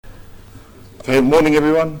Okay, morning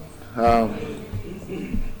everyone.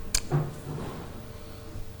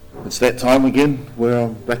 It's that time again where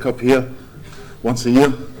I'm back up here once a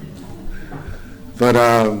year. But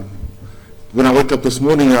when I woke up this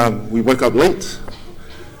morning, we woke up late,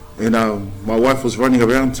 and my wife was running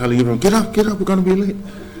around telling everyone, get up, we're going to be late.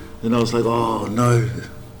 And I was like, oh no,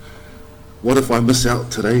 what if I miss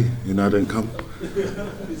out today and I don't come?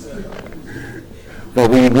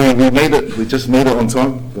 But we made it, we just made it on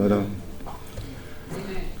time. But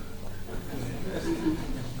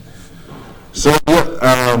so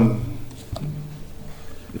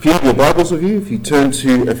if you have your Bibles with you, if you turn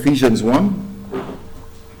to Ephesians 1,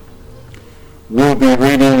 we'll be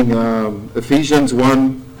reading Ephesians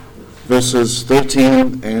 1 verses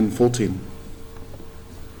 13 and 14.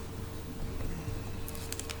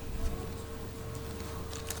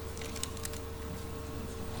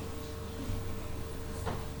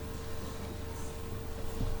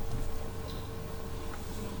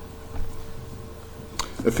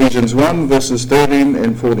 Ephesians 1 verses 13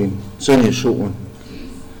 and 14. It's only a short one.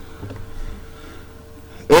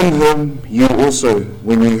 In him you also,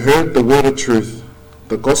 when you heard the word of truth,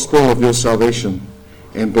 the gospel of your salvation,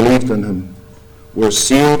 and believed in him, were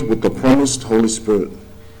sealed with the promised Holy Spirit,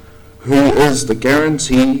 who is the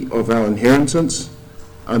guarantee of our inheritance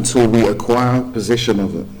until we acquire possession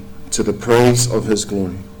of it, to the praise of his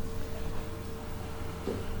glory.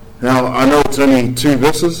 Now, I know it's only 2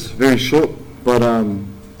 verses, very short, but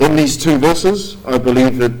in these 2 verses, I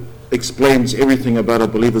believe it explains everything about a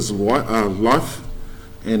believer's life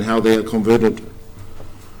and how they are converted.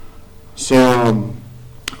 So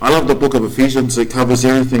I love the book of Ephesians. It covers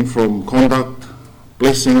everything from conduct,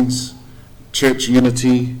 blessings, church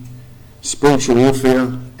unity, spiritual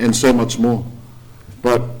warfare, and so much more.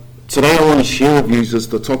 But today I want to share with you is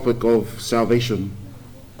the topic of salvation.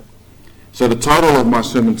 So the title of my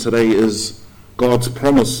sermon today is God's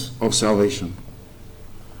Promise of Salvation.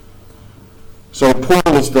 So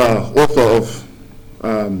Paul is the author of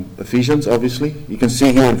Ephesians, obviously. You can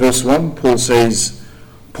see here in verse 1, Paul says,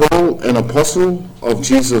 Paul, an apostle of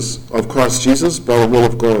Christ Jesus, by the will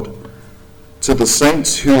of God, to the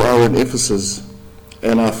saints who are in Ephesus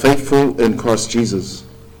and are faithful in Christ Jesus.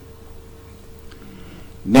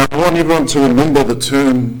 Now I want everyone to remember the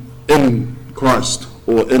term in Christ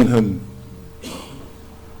or in him.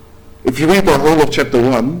 If you read the whole of chapter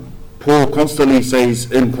 1, Paul constantly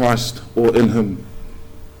says in Christ or in him.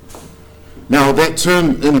 Now that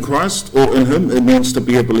term in Christ or in him, it means to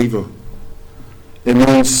be a believer. It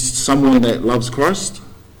means someone that loves Christ,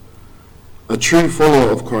 a true follower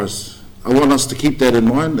of Christ. I want us to keep that in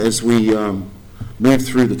mind as we move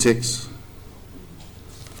through the text.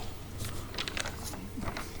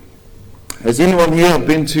 Has anyone here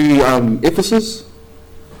been to Ephesus?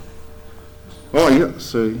 Oh yeah,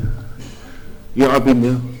 so yeah, I've been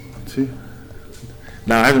there too.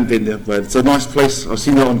 No, I haven't been there, but it's a nice place. I've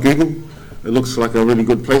seen it on Google. It looks like a really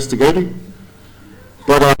good place to go to.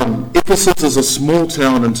 But Ephesus is a small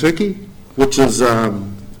town in Turkey, which is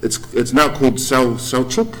it's now called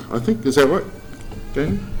Selçuk, I think. Is that right?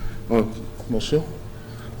 Okay. Oh, I'm not sure.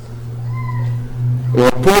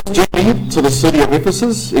 Well, Paul's journey to the city of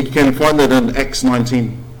Ephesus, you can find that in Acts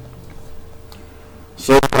 19.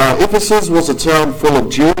 So Ephesus was a town full of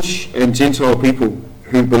Jewish and Gentile people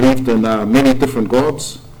who believed in many different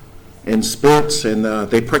gods and spirits, and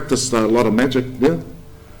they practiced a lot of magic there.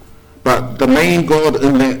 But the main god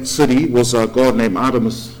in that city was a god named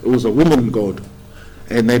Artemis. It was a woman god.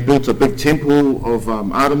 And they built a big temple of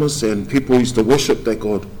Artemis, and people used to worship that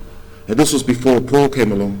god. And this was before Paul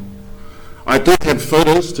came along. I did have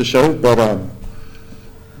photos to show, but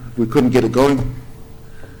we couldn't get it going.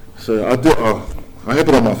 So I have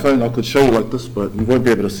it on my phone. I could show you like this, but you won't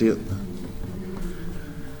be able to see it.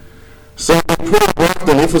 So when Paul arrived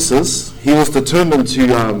in Ephesus, he was determined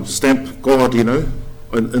to stamp God,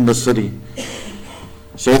 in the city.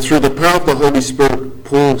 So through the power of the Holy Spirit,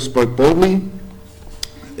 Paul spoke boldly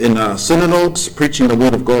in synagogues, preaching the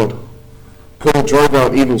word of God. Paul drove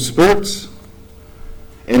out evil spirits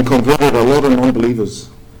and converted a lot of non-believers.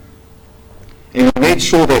 And he made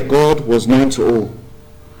sure that God was known to all.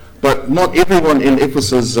 But not everyone in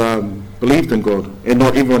Ephesus believed in God, and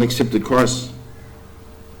not everyone accepted Christ.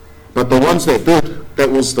 But the ones that did, that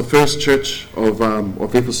was the first church of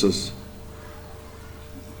Ephesus.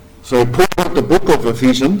 So Paul wrote the book of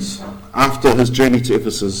Ephesians after his journey to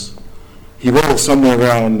Ephesus. He wrote it somewhere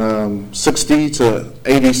around 60 to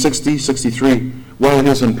 80, 60, 63, while he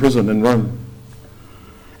was in prison in Rome.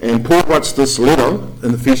 And Paul writes this letter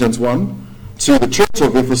in Ephesians 1 to the church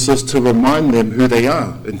of Ephesus to remind them who they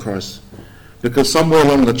are in Christ. Because somewhere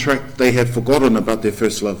along the track they had forgotten about their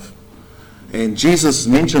first love. And Jesus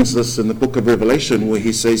mentions this in the book of Revelation, where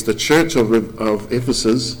he says the church of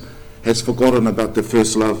Ephesus has forgotten about their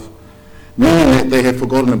first love, meaning that they have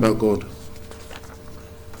forgotten about God.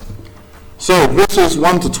 So verses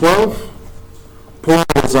 1 to 12, Paul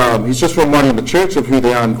is he's just reminding the church of who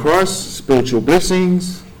they are in Christ, spiritual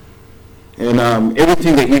blessings, and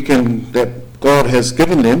everything that God has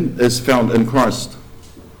given them is found in Christ.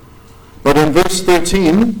 But in verse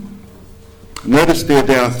 13, notice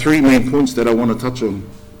there are three main points that I want to touch on.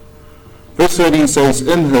 Verse 13 says,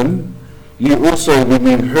 "In him you also, when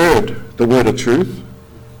you heard the word of truth,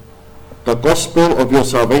 the gospel of your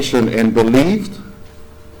salvation, and believed,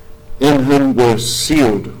 in him were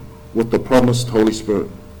sealed with the promised Holy Spirit."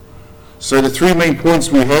 So the three main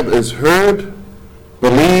points we have is heard,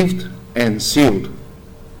 believed, and sealed.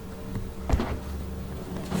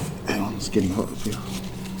 Hang on, it's getting hot up here.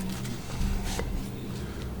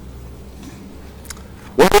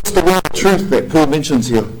 What is the word of truth that Paul mentions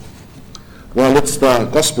here? Well, it's the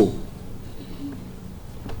gospel.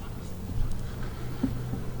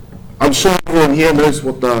 I'm sure everyone here knows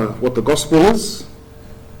what the gospel is,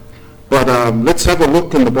 but let's have a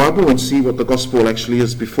look in the Bible and see what the gospel actually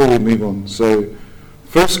is before we move on. So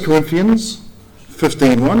 1 Corinthians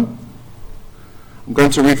 15:1. I'm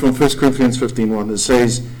going to read from 1 Corinthians 15:1. It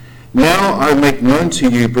says, "Now I make known to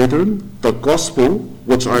you, brethren, the gospel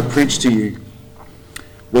which I preached to you,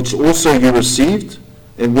 which also you received,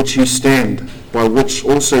 in which you stand, by which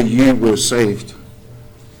also you were saved.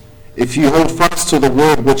 If you hold fast to the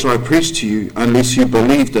word which I preached to you, unless you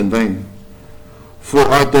believed in vain. For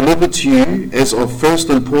I delivered to you as of first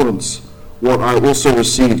importance what I also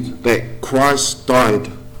received, that Christ died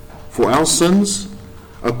for our sins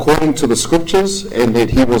according to the Scriptures, and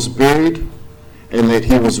that he was buried, and that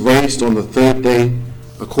he was raised on the third day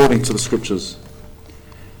according to the Scriptures."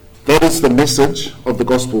 That is the message of the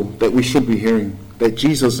gospel that we should be hearing, that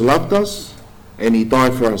Jesus loved us and he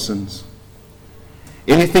died for our sins.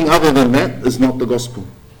 Anything other than that is not the gospel.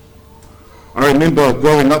 I remember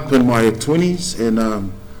growing up in my 20s, and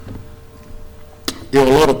there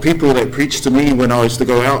were a lot of people that preached to me when I used to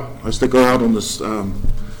go out. I used to go out on this, I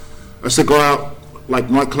used to go out like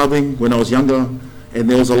night clubbing when I was younger, and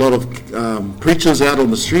there was a lot of preachers out on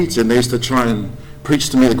the streets, and they used to try and preach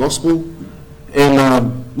to me the gospel. And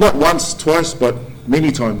not once, twice, but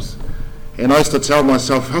many times. And I used to tell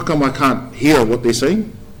myself, how come I can't hear what they're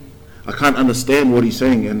saying? I can't understand what he's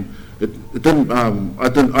saying, and I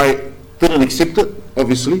didn't accept it,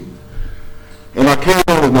 obviously. And I carried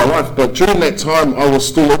on with my life, but during that time I was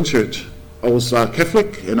still in church. I was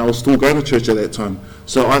Catholic, and I was still going to church at that time.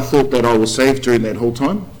 So I thought that I was saved during that whole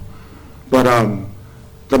time. But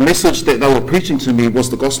the message that they were preaching to me was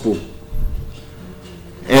the gospel.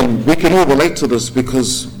 And we can all relate to this,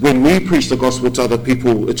 because when we preach the gospel to other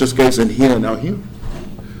people, it just goes in here and out here.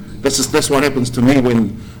 That's what happens to me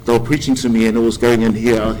when they were preaching to me and it was going in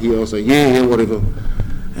here, out here. I was like, yeah, whatever.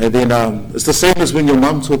 And then it's the same as when your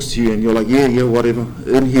mum talks to you and you're like, yeah, whatever,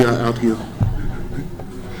 in here, out here.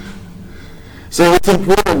 So it's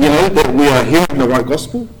important, that we are hearing the right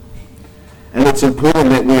gospel, and it's important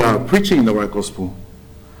that we are preaching the right gospel.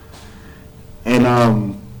 And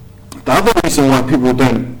the other reason why people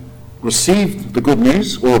don't receive the good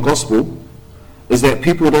news or the gospel is that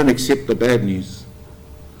people don't accept the bad news.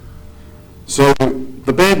 So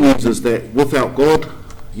the bad news is that without God,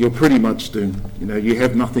 you're pretty much doomed. You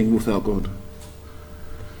have nothing without God.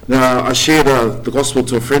 Now, I shared the gospel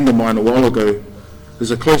to a friend of mine a while ago.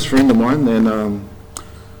 There's a close friend of mine, and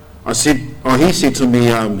he said to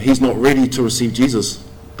me, he's not ready to receive Jesus.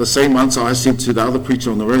 The same answer I said to the other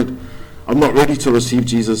preacher on the road. I'm not ready to receive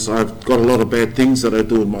Jesus. I've got a lot of bad things that I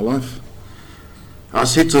do in my life. I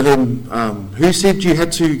said to him, who said you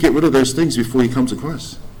had to get rid of those things before you come to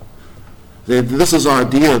Christ? This is an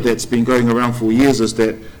idea that's been going around for years, is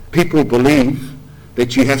that people believe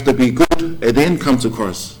that you have to be good and then come to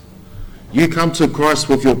Christ. You come to Christ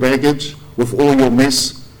with your baggage, with all your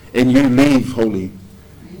mess, and you leave holy.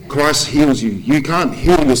 Christ heals you. You can't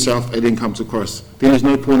heal yourself and then come to Christ. Then there's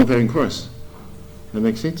no point of having Christ. That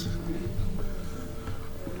makes sense?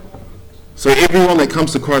 So everyone that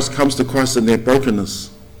comes to Christ in their brokenness.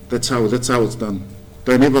 That's how it's done.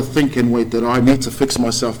 Don't ever think and wait that I need to fix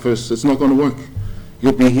myself first. It's not going to work.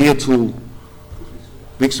 You'll be here till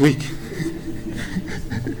next week.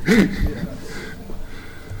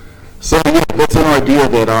 So that's an idea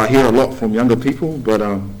that I hear a lot from younger people. But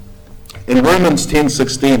in Romans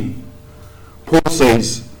 10:16, Paul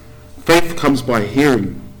says, faith comes by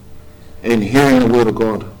hearing, and hearing the word of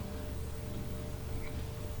God.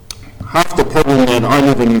 Half the problem that I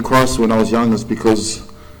never knew Christ when I was young is because,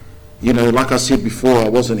 like I said before, I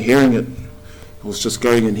wasn't hearing it. I was just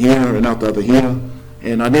going in here and out the other here,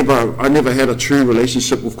 and I never had a true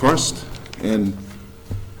relationship with Christ, and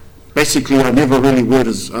basically I never really read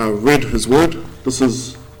His Word. This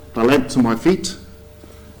is the lamp to my feet,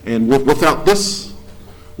 and without this,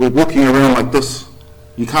 we're walking around like this.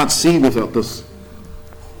 You can't see without this.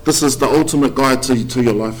 This is the ultimate guide to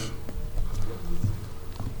your life.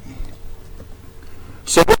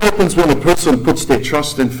 So what happens when a person puts their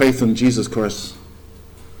trust and faith in Jesus Christ?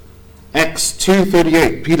 Acts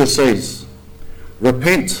 2:38, Peter says,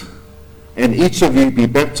 "Repent, and each of you be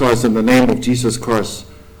baptized in the name of Jesus Christ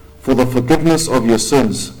for the forgiveness of your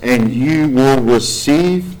sins, and you will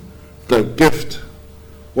receive the gift."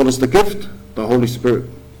 What is the gift? The Holy Spirit.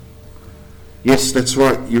 Yes, that's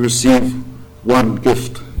right. You receive one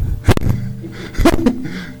gift.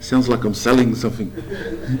 Sounds like I'm selling something.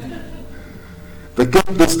 The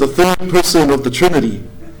gift is the third person of the Trinity.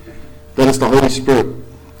 That is the Holy Spirit.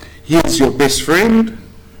 He is your best friend.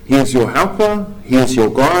 He is your helper. He is your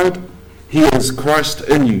guide. He is Christ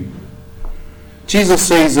in you. Jesus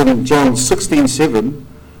says in John 16:7,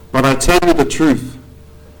 "But I tell you the truth,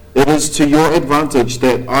 it is to your advantage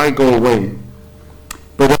that I go away.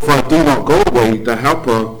 But if I do not go away, the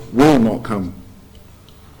helper will not come.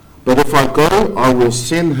 But if I go, I will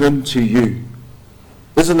send him to you."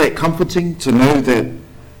 Isn't that comforting to know that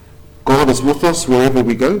God is with us wherever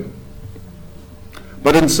we go?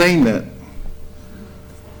 But in saying that,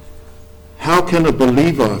 how can a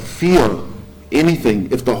believer fear anything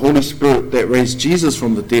if the Holy Spirit that raised Jesus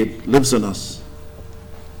from the dead lives in us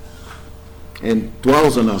and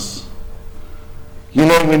dwells in us? You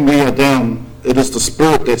know, when we are down, it is the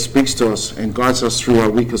Spirit that speaks to us and guides us through our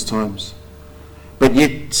weakest times. But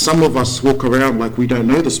yet some of us walk around like we don't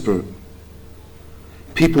know the Spirit.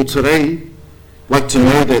 People today like to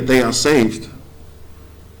know that they are saved,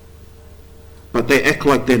 but they act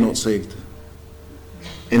like they're not saved.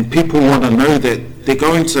 And people want to know that they're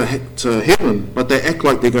going to heaven, but they act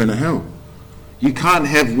like they're going to hell. You can't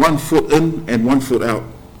have one foot in and one foot out.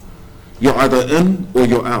 You're either in or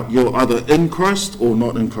you're out. You're either in Christ or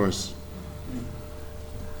not in Christ.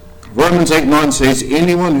 Romans 8:9 says,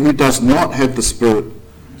 "Anyone who does not have the Spirit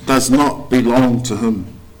does not belong to him."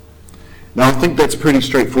 Now I think that's pretty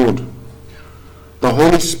straightforward. The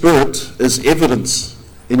Holy Spirit is evidence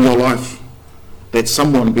in your life that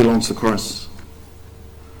someone belongs to Christ.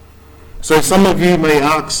 So some of you may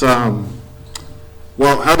ask,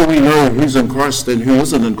 well, how do we know who's in Christ and who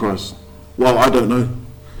isn't in Christ? Well, I don't know.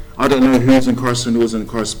 I don't know who's in Christ and who isn't in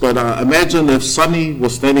Christ. But imagine if Sonny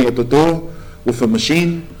was standing at the door with a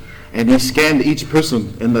machine and he scanned each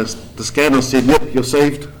person, and the scanner said, "Yep, you're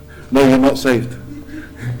saved. No, you're not saved."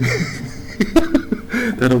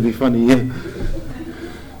 That'll be funny, yeah.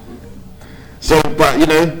 So, but you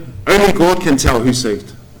know, only God can tell who's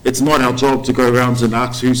saved. It's not our job to go around and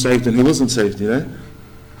ask who's saved and who isn't saved, you know.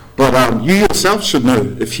 But you yourself should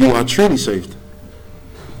know if you are truly saved.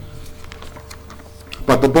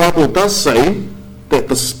 But the Bible does say that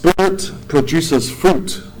the Spirit produces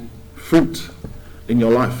fruit in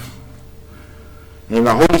your life. And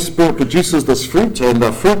the Holy Spirit produces this fruit, and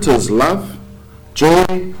the fruit is love,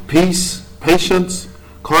 joy, peace, patience,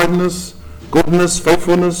 kindness, goodness,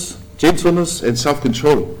 faithfulness, gentleness, and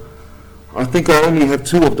self-control. I think I only have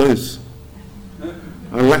 2 of those.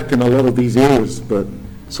 I lack in a lot of these areas, but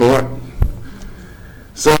it's all right.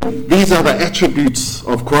 So these are the attributes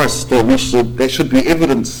of Christ that should be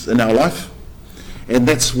evidence in our life, and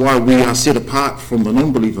that's why we are set apart from the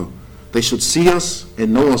non-believer. They should see us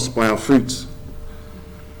and know us by our fruits.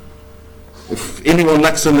 If anyone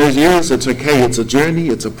lacks in those areas, it's okay. It's a journey.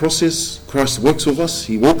 It's a process. Christ works with us.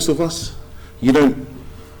 He walks with us. You don't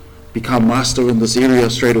become master in this area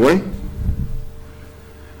straight away.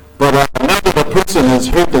 But now that a person has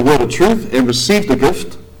heard the word of truth and received the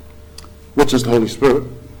gift, which is the Holy Spirit,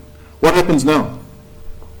 what happens now?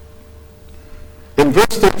 In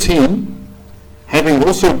verse 13, having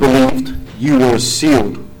also believed, you were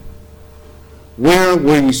sealed. Where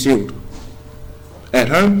were you sealed? At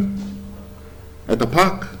home? At the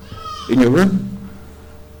park? In your room?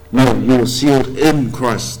 No, you were sealed in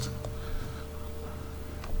Christ.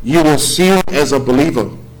 You were sealed as a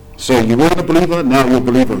believer. So you weren't a believer, now you're a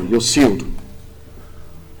believer. You're sealed.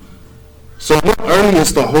 So not only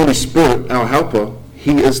is the Holy Spirit our helper,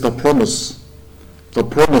 He is the promise. The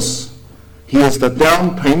promise. He is the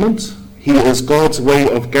down payment. He is God's way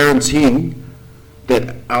of guaranteeing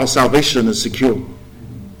that our salvation is secure.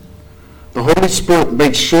 The Holy Spirit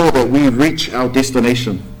makes sure that we reach our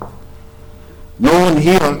destination. No one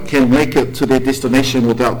here can make it to their destination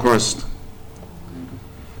without Christ.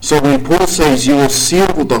 So when Paul says you are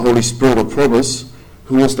sealed with the Holy Spirit of promise,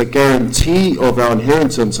 who is the guarantee of our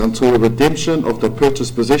inheritance until the redemption of the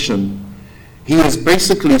purchased possession, he is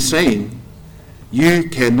basically saying, you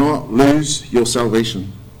cannot lose your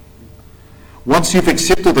salvation. Once you've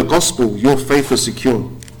accepted the gospel, your faith is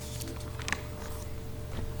secure.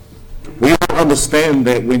 We all understand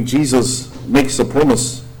that when Jesus makes a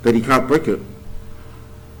promise that he can't break it.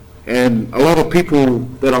 And a lot of people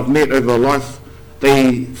that I've met over life,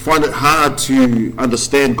 they find it hard to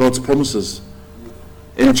understand God's promises.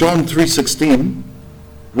 In John 3:16,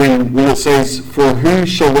 when it says, for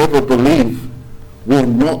whosoever believe will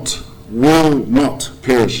not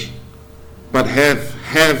perish, but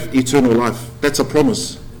have eternal life. That's a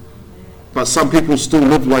promise. But some people still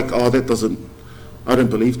live like, I don't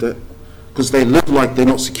believe that. Because they live like they're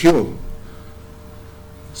not secure.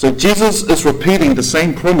 So Jesus is repeating the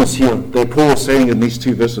same promise here that Paul is saying in these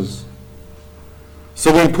two verses.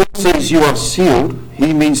 So when Paul says you are sealed,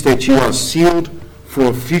 he means that you are sealed for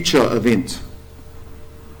a future event.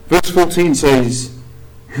 Verse 14 says,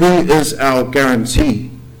 who is our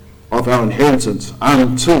guarantee of our inheritance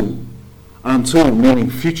until meaning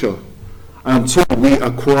future, until we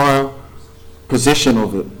acquire possession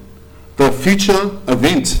of it. The future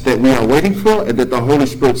event that we are waiting for and that the Holy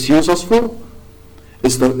Spirit seals us for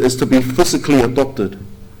is to be physically adopted.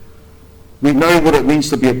 We know what it means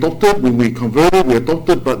to be adopted. When we're converted, we're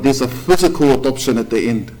adopted, but there's a physical adoption at the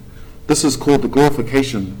end. This is called the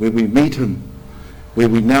glorification, where we meet him, where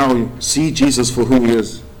we now see Jesus for who he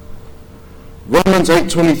is. Romans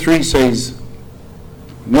 8:23 says,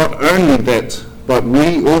 not only that, but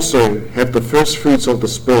we also have the first fruits of the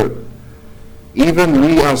Spirit, even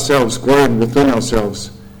we ourselves grown within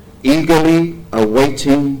ourselves, eagerly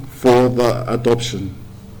awaiting for the adoption.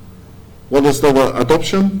 What is the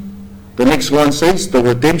adoption? The next line says, the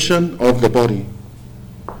redemption of the body.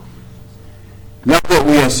 Now that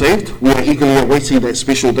we are saved, we are eagerly awaiting that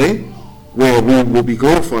special day where we will be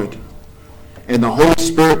glorified. And the Holy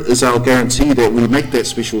Spirit is our guarantee that we make that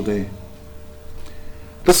special day.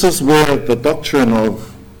 This is where the doctrine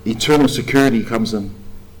of eternal security comes in.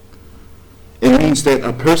 It means that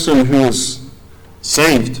a person who is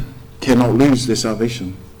saved cannot lose their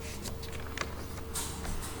salvation.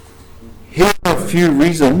 Here are a few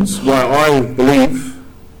reasons why I believe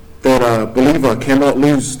that a believer cannot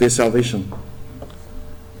lose their salvation.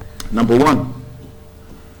 Number one,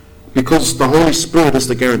 because the Holy Spirit is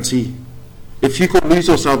the guarantee. If you could lose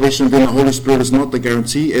your salvation, then the Holy Spirit is not the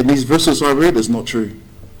guarantee, and these verses I read is not true.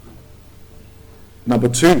 Number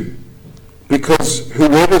two, because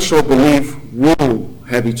whoever shall believe will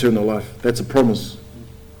have eternal life. That's a promise.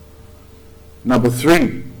 Number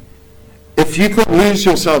three, if you could lose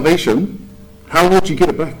your salvation, how would you get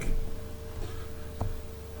it back?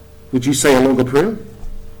 Would you say a longer prayer?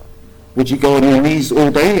 Would you go on your knees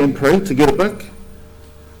all day and pray to get it back?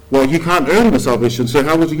 Well, you can't earn the salvation, so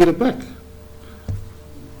how would you get it back?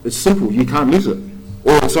 It's simple, you can't lose it.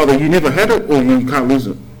 Or it's either you never had it or you can't lose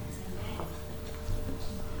it.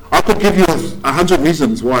 I could give you 100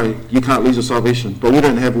 reasons why you can't lose your salvation, but we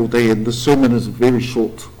don't have all day, and this sermon is very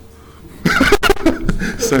short.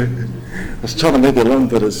 So, I was trying to make it long,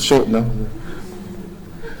 but it's short now.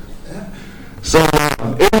 So,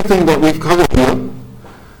 everything that we've covered here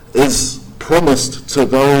is promised to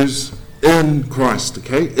those in Christ,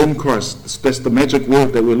 okay? In Christ. That's the magic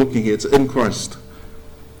word that we're looking at. It's in Christ.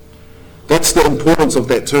 That's the importance of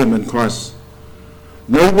that term, in Christ.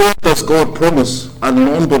 Nowhere does God promise a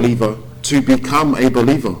non-believer to become a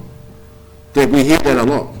believer. That we hear that a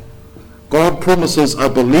lot. God promises a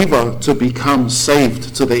believer to become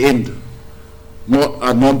saved to the end, not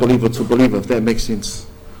a non-believer to believer, if that makes sense.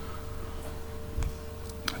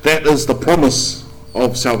 That is the promise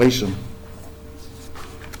of salvation.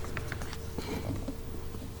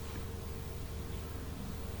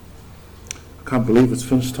 I can't believe it's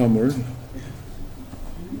finished time already.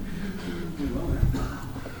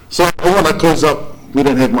 So I want to close up. We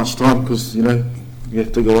don't have much time because, you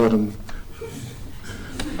have to go out and...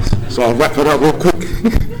 So I'll wrap it up real quick.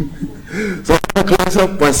 So I want to close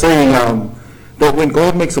up by saying that when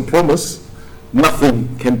God makes a promise,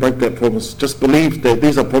 nothing can break that promise. Just believe that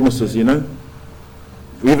these are promises, Even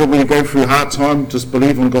when you go through a hard time, just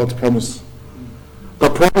believe in God's promise. The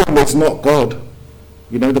problem is not God.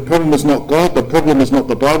 The problem is not God. The problem is not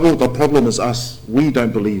the Bible. The problem is us. We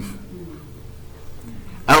don't believe.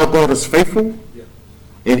 Our God is faithful,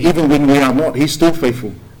 and even when we are not, He's still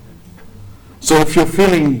faithful. So if you're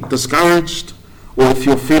feeling discouraged, or if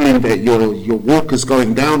you're feeling that your walk is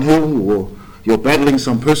going downhill, or you're battling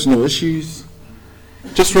some personal issues,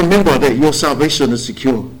 just remember that your salvation is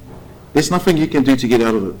secure. There's nothing you can do to get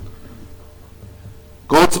out of it.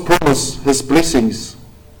 God's promise, His blessings,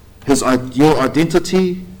 your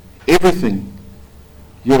identity, everything,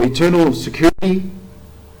 your eternal security,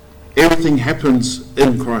 everything happens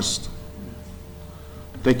in Christ.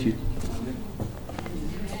 Thank you.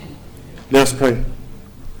 Let us pray.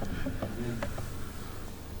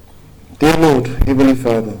 Dear Lord, Heavenly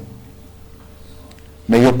Father,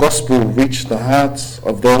 may your gospel reach the hearts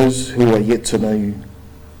of those who are yet to know you.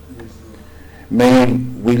 May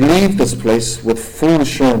we leave this place with full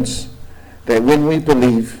assurance that when we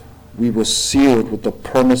believe, we were sealed with the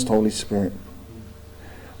promised Holy Spirit.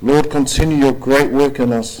 Lord, continue your great work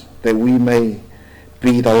in us that we may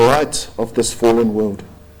be the light of this fallen world.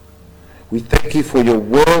 We thank you for your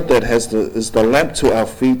word that is the lamp to our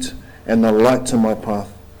feet and the light to my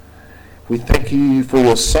path. We thank you for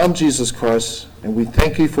your Son, Jesus Christ, and we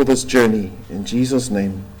thank you for this journey. In Jesus'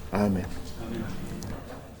 name, amen.